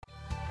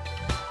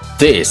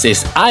This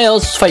is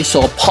Ielts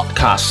Facial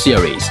Podcast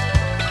Series,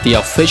 the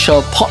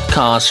official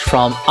podcast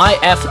from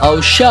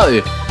IFO Show,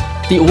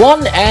 the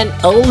one and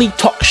only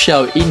talk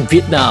show in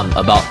Vietnam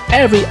about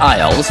every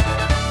Ielts.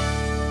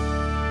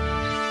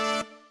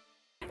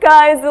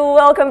 Guys,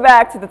 welcome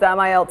back to the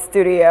Ielts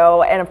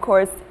studio, and of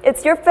course,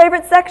 it's your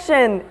favorite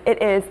section.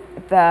 It is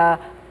the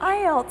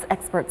IELTS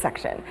expert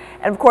section.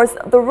 And of course,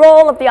 the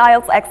role of the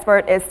IELTS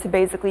expert is to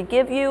basically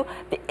give you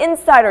the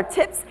insider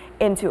tips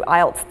into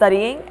IELTS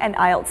studying and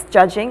IELTS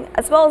judging,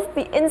 as well as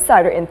the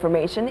insider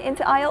information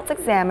into IELTS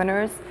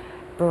examiners'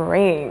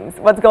 brains,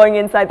 what's going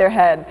inside their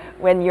head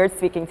when you're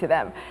speaking to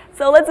them.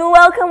 So let's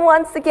welcome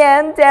once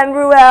again Dan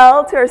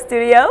Ruel to our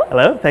studio.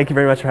 Hello, thank you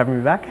very much for having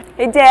me back.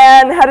 Hey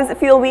Dan, how does it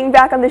feel being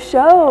back on the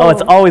show? Oh,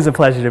 it's always a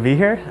pleasure to be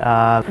here.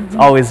 It's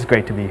always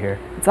great to be here.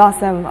 It's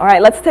awesome. All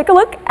right, let's take a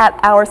look at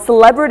our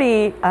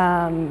celebrity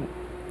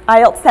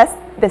IELTS test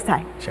this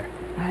time. Sure.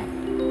 All right.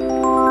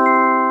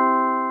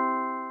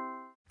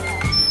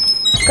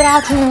 Good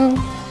afternoon.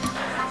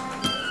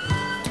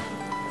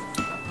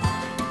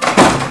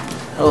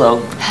 Hello.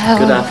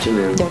 Good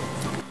afternoon.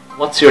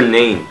 What's your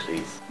name,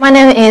 please? My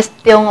name is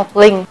Tiêu of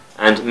Linh.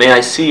 And may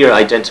I see your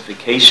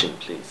identification,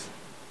 please?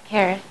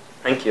 Here.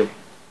 Thank you.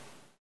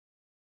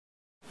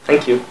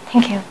 Thank you.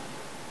 Thank you.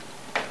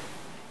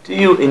 Do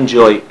you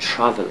enjoy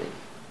traveling?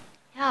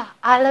 Yeah,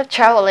 I love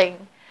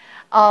traveling.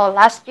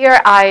 Last year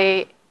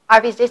I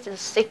visited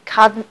 6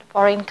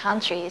 foreign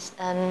countries,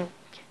 and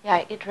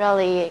yeah, it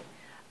really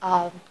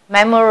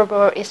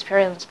memorable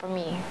experience for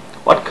me.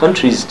 What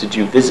countries did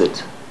you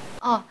visit?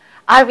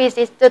 I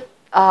visited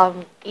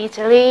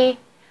Italy,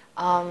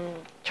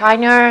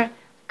 China,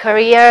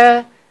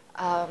 Korea,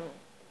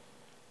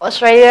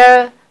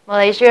 Australia,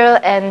 Malaysia,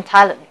 and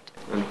Thailand.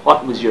 And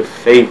what was your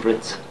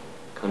favorite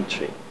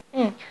country?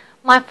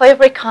 My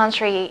favorite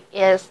country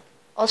is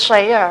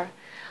Australia.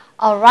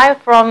 Right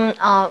from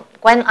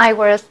when I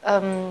was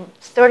a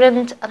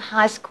student at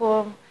high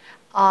school,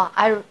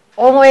 I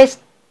always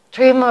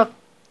dream of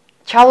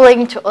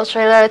traveling to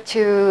Australia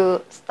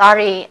to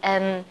study,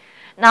 and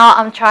now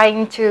I'm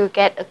trying to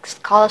get a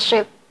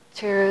scholarship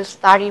to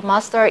study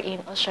master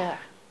in Australia.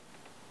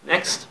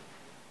 Next,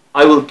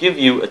 I will give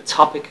you a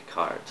topic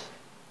card.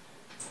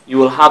 You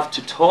will have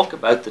to talk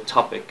about the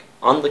topic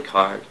on the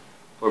card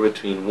for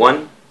between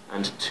 1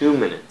 and 2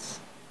 minutes.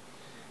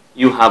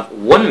 You have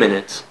 1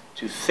 minute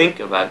to think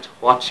about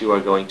what you are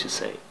going to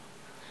say.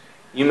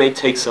 You may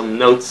take some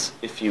notes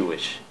if you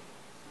wish.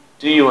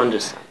 Do you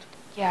understand?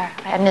 Yeah,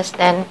 I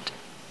understand.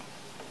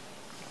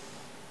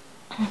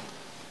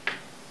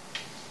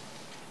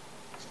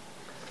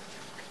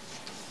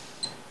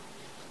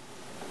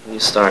 You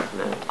start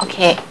now.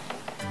 Okay.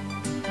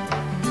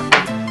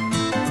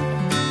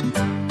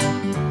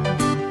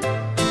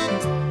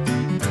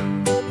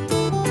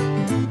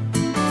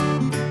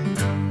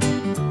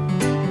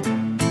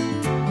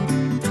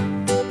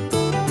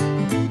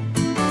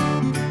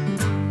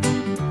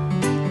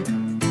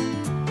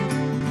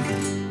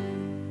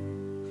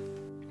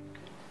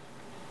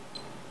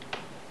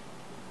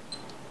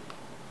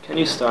 Can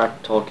you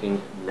start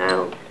talking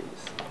now,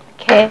 please?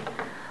 Okay.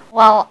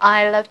 Well,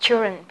 I love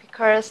children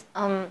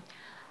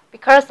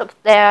because of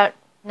their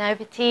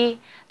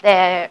naivety,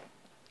 their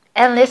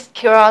endless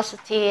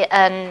curiosity,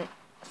 and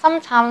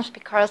sometimes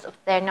because of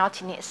their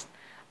naughtiness.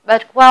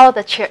 But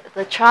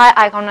the child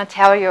I'm gonna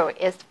tell you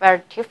is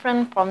very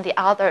different from the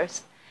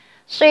others.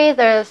 She's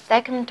the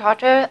second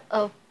daughter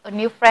of a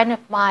new friend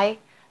of mine,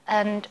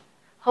 and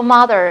her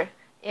mother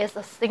is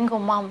a single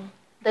mom.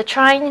 The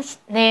child's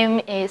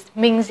name is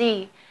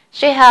Mingzi.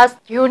 She has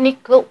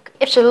unique look.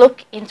 If you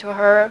look into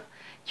her,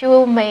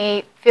 you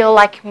may feel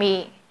like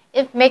me.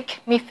 It makes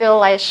me feel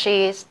like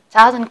she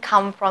doesn't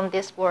come from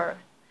this world,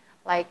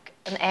 like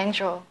an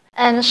angel.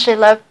 And she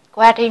loves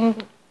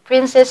wearing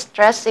princess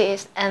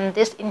dresses, and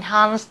this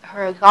enhances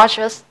her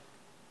gorgeous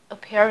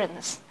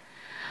appearance.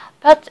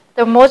 But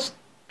the most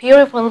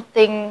beautiful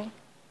thing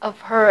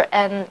of her,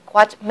 and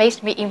what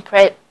makes me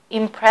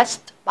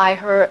impressed by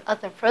her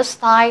at the first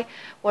sight,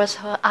 was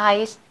her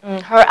eyes.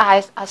 Her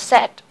eyes are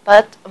sad,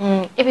 but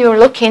if you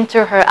look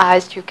into her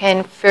eyes, you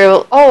can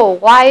feel, oh,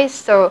 why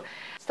so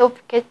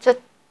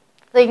sophisticated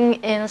thing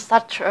in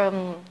such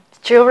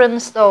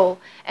children's soul,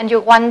 and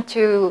you want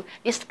to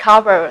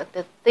discover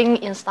the thing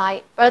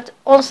inside. But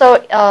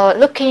also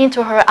looking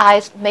into her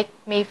eyes make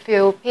me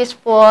feel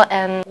peaceful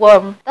and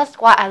warm. That's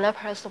why I love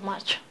her so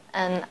much,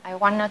 and I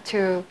wanted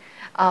to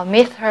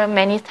meet her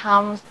many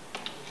times.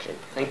 Okay,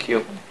 thank you.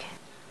 Okay.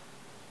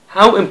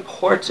 How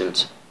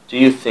important do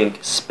you think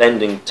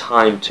spending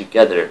time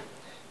together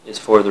is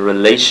for the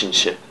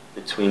relationship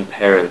between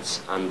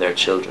parents and their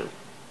children?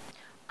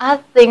 I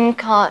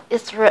think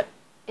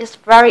it's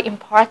very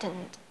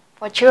important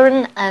for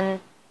children and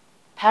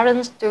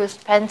parents to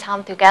spend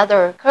time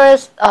together,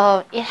 because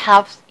it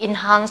helps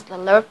enhance the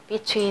love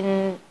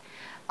between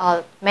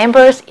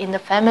members in the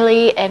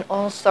family, and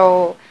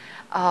also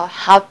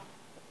help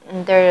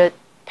their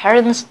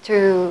parents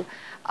to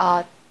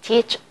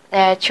teach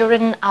their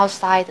children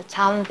outside the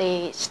time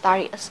they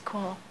study at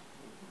school.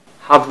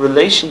 Have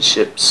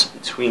relationships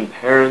between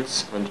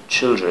parents and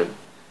children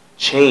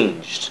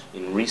changed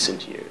in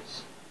recent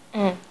years?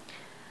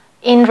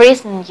 In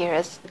recent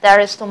years, there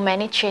is so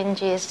many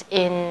changes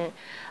in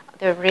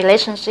the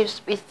relationships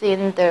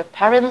between the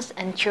parents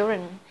and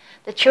children.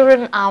 The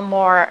children are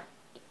more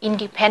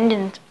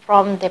independent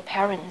from their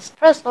parents.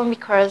 First one,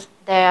 because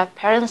their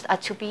parents are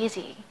too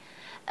busy.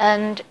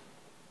 And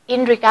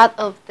in regard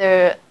of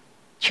the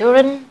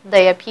children,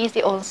 they are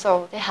busy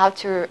also. They have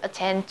to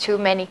attend too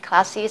many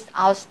classes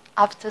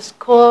after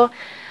school,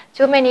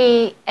 too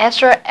many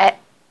extra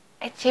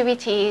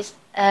activities.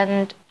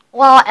 And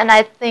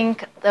I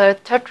think the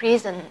third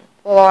reason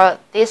for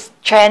this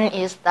trend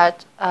is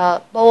that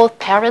both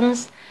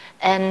parents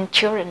and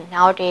children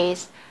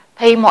nowadays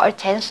pay more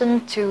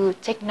attention to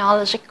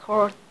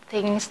technological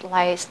things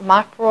like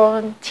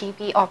smartphone,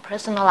 TV, or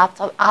personal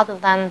laptop other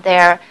than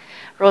their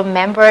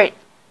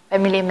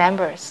family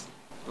members.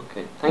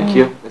 Okay, thank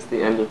you. That's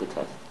the end of the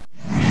test.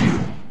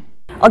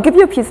 I'll give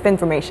you a piece of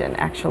information,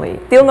 actually.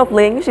 Tiêu Ngọc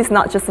Linh, she's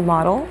not just a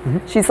model.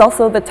 She's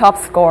also the top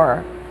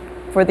scorer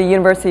for the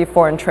University of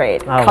Foreign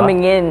Trade,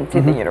 coming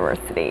into the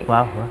university.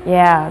 Wow.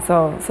 Yeah,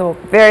 so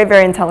very,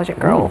 very intelligent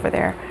girl over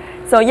there.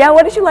 So yeah,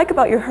 what did you like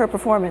about her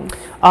performance?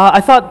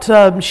 I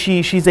thought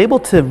she's able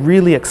to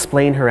really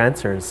explain her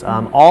answers.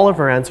 All of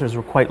her answers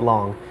were quite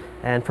long.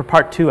 And for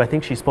part 2, I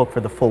think she spoke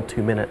for the full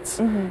 2 minutes.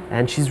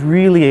 And she's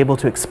really able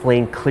to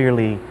explain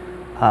clearly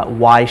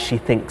why she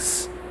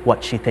thinks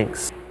what she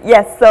thinks.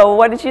 Yes, so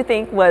what did you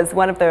think was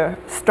one of the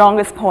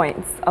strongest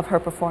points of her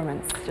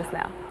performance just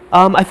now?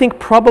 I think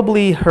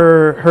probably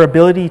her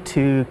ability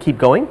to keep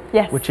going,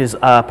 Yes. which is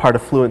part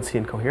of fluency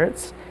and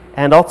coherence,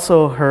 and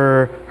also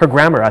her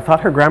grammar. I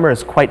thought her grammar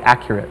is quite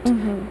accurate,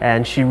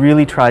 and she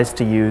really tries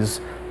to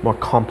use more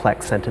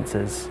complex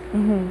sentences.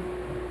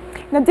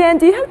 Now, Dan,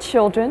 do you have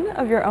children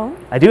of your own?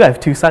 I do. I have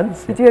 2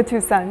 sons. You do have 2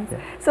 sons. Yeah.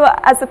 So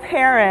as a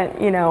parent,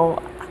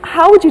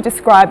 how would you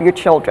describe your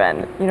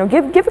children?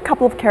 Give a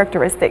couple of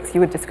characteristics you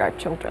would describe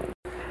children.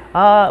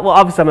 Well,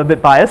 obviously I'm a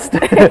bit biased.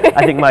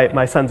 I think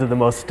my sons are the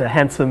most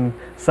handsome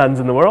sons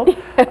in the world.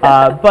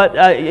 But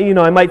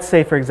I might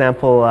say, for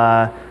example,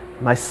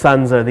 my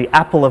sons are the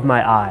apple of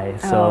my eye.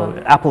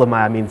 So apple of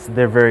my eye means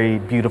they're very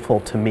beautiful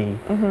to me.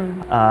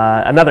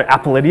 Another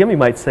apple idiom, you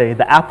might say,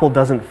 the apple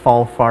doesn't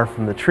fall far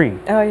from the tree.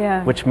 Oh,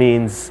 yeah. Which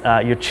means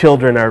your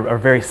children are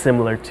very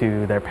similar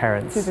to their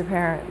parents. To the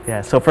parents.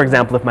 Yeah. So for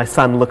example, if my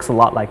son looks a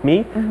lot like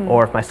me,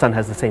 or if my son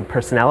has the same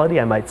personality,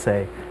 I might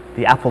say,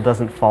 the apple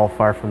doesn't fall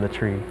far from the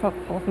tree. Fall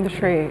from the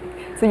tree.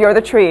 So you're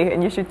the tree,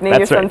 and you should name your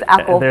That's right. sons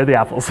Apple. They're the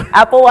apples.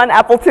 Apple 1,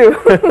 Apple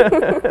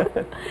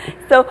 2.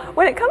 So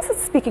when it comes to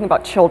speaking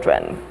about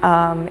children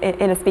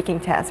in a speaking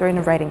test or in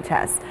a writing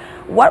test,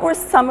 what were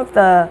some of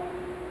the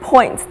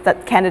points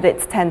that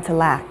candidates tend to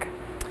lack?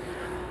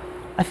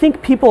 I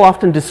think people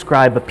often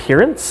describe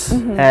appearance,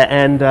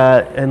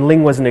 and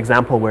Ling was an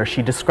example where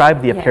she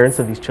described the appearance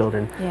of these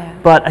children. Yeah.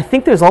 But I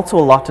think there's also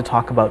a lot to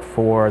talk about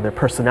for their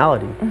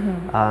personality.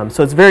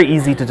 So it's very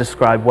easy to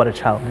describe what a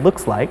child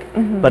looks like,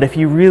 but if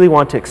you really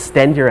want to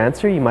extend your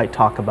answer, you might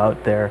talk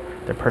about their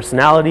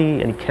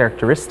personality, any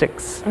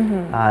characteristics,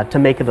 to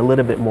make it a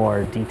little bit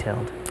more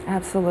detailed.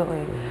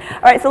 Absolutely.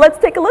 All right, so let's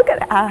take a look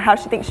at how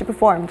she thinks she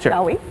performed, Sure.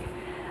 shall we?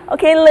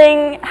 Okay,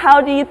 Ling, how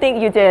do you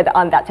think you did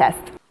on that test?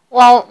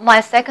 Well,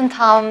 my second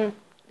time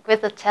with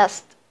the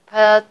test,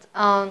 but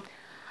I'm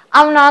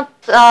not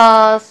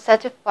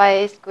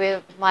satisfied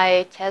with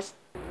my test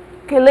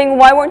Okay, Ling,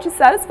 why weren't you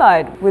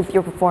satisfied with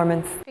your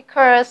performance?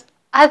 because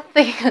I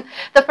think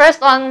the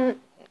first one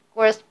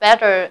was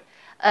better,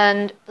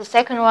 and the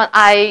second one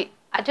I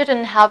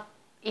didn't have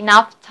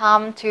enough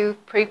time to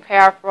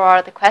prepare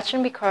for the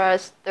question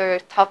because the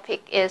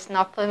topic is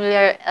not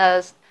familiar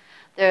as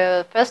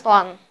the first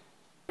one.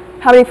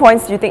 How many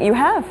points do you think you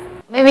have?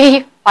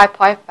 Maybe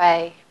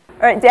 5.5.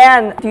 All right,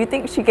 Dan, do you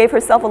think she gave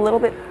herself a little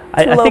bit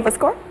too low of a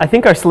score? I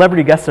think our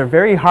celebrity guests are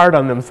very hard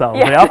on themselves.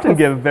 Yes. They often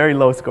give very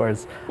low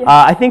scores. Yes.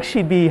 I think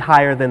she'd be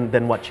higher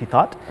than what she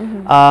thought.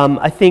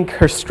 I think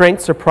her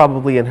strengths are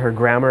probably in her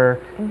grammar,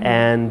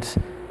 and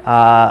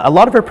a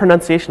lot of her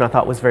pronunciation I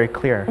thought was very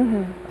clear.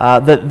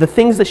 The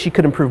things that she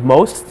could improve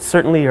most,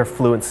 certainly her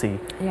fluency.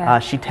 Yeah.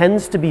 She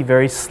tends to be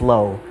very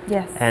slow.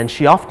 Yes. And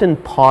she often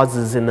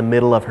pauses in the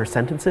middle of her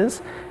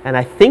sentences. And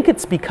I think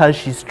it's because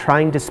she's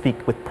trying to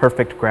speak with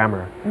perfect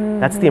grammar.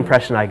 That's the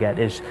impression I get,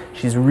 is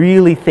she's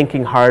really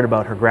thinking hard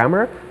about her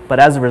grammar, but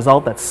as a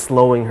result, that's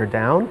slowing her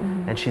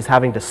down, and she's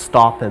having to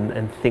stop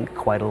and think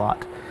quite a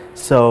lot.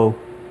 So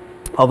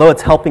although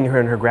it's helping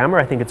her in her grammar,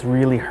 I think it's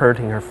really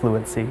hurting her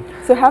fluency.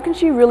 So how can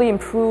she really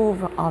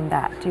improve on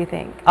that, do you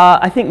think?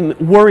 I think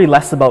worry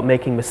less about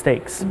making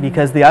mistakes,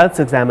 because the Ielts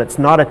exam, it's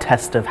not a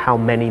test of how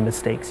many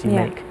mistakes you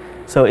make.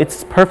 So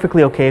it's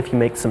perfectly okay if you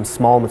make some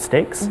small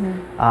mistakes,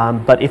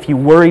 but if you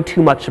worry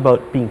too much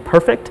about being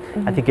perfect,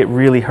 I think it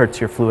really hurts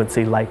your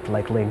fluency like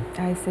Ling.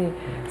 I see.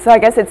 So I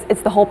guess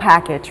it's the whole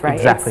package, right?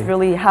 Exactly. It's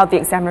really how the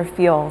examiner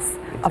feels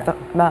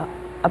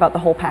about the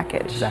whole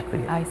package.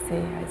 Exactly. I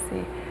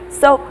see.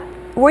 So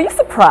were you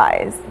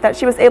surprised that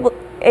she was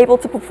able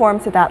to perform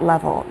to that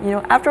level? You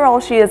know, after all,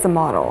 she is a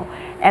model,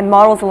 and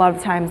models a lot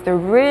of times they're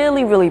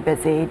really, really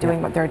busy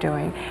doing what they're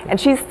doing, and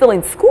she's still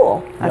in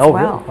school as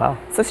well. Really? Wow.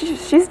 So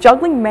she's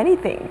juggling many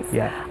things.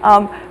 Yeah.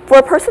 For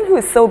a person who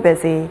is so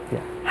busy,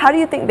 how do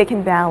you think they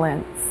can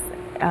balance,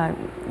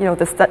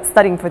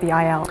 studying for the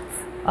IELTS?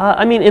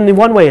 I mean, in the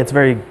one way,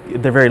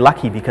 they're very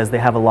lucky because they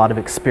have a lot of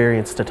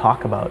experience to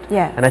talk about.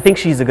 Yes. And I think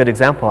she's a good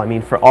example. I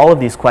mean, for all of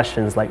these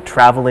questions, like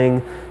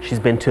traveling, she's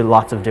been to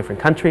lots of different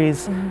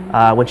countries.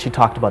 When she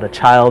talked about a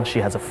child, she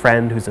has a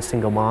friend who's a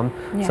single mom.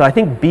 Yeah. So I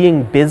think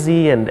being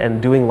busy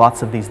and doing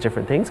lots of these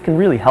different things can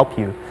really help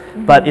you.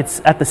 But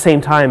it's at the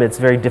same time, it's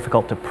very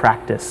difficult to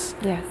practice,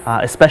 Yes.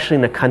 Especially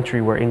in a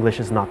country where English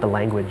is not the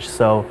language.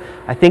 So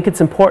I think it's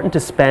important to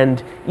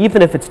spend,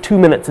 even if it's 2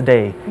 minutes a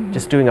day,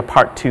 just doing a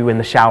part 2 in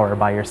the shower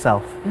by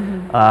yourself,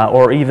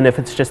 or even if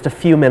it's just a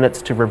few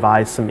minutes to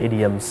revise some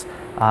idioms.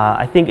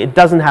 I think it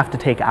doesn't have to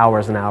take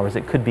hours and hours.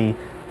 It could be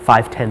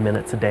 5-10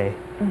 minutes a day.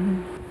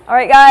 All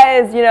right,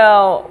 guys,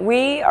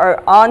 we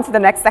are on to the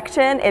next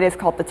section. It is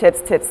called the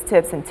tips,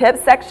 and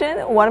tips section,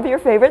 one of your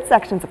favorite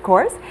sections, of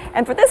course.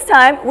 And for this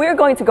time, we're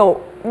going to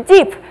go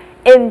deep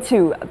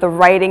into the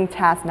writing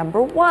task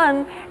number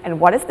 1. And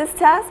what is this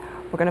task?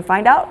 We're going to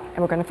find out, and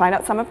we're going to find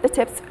out some of the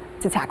tips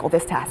to tackle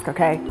this task,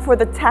 okay? For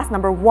the task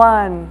number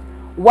 1,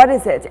 what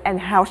is it, and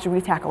how should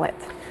we tackle it?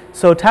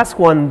 So task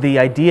 1, the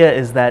idea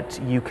is that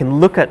you can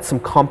look at some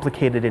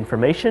complicated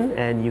information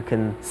and you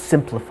can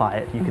simplify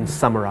it, you can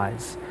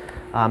summarize.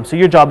 So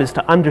your job is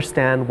to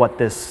understand what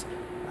this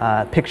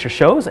picture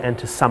shows and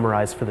to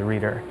summarize for the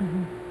reader.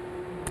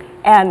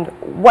 And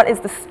what is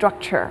the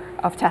structure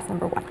of task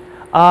number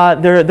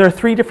 1? There are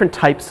 3 different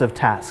types of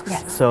tasks.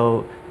 Yes.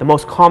 So the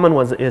most common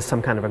one is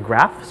some kind of a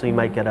graph. So you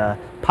might get a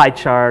pie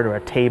chart or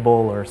a table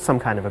or some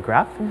kind of a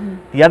graph.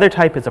 The other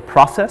type is a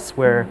process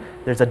where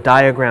there's a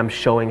diagram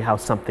showing how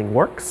something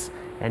works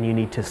and you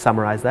need to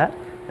summarize that.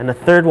 And the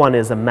third one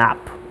is a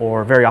map,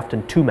 or very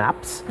often 2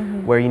 maps,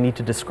 where you need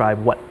to describe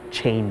what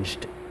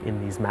changed in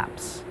these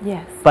maps.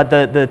 Yes. But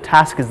the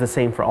task is the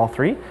same for all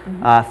 3.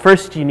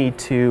 First, you need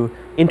to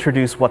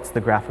introduce what's the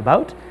graph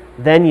about.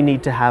 Then you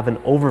need to have an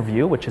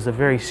overview, which is a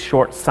very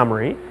short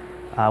summary,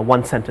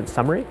 1-sentence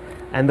summary.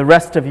 And the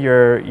rest of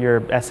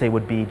your essay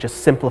would be just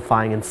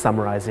simplifying and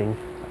summarizing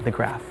the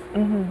graph.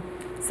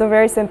 So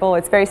very simple.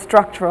 It's very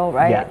structural,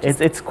 right? Yeah,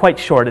 it's quite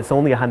short. It's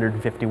only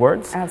 150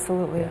 words.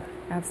 Absolutely.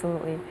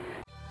 Absolutely.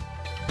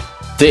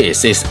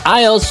 This is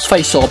IELTS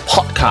Facial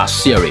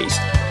Podcast Series,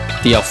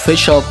 the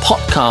official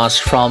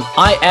podcast from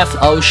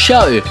IFO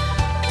Show,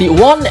 the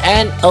one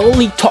and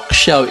only talk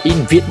show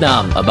in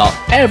Vietnam about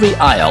every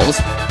IELTS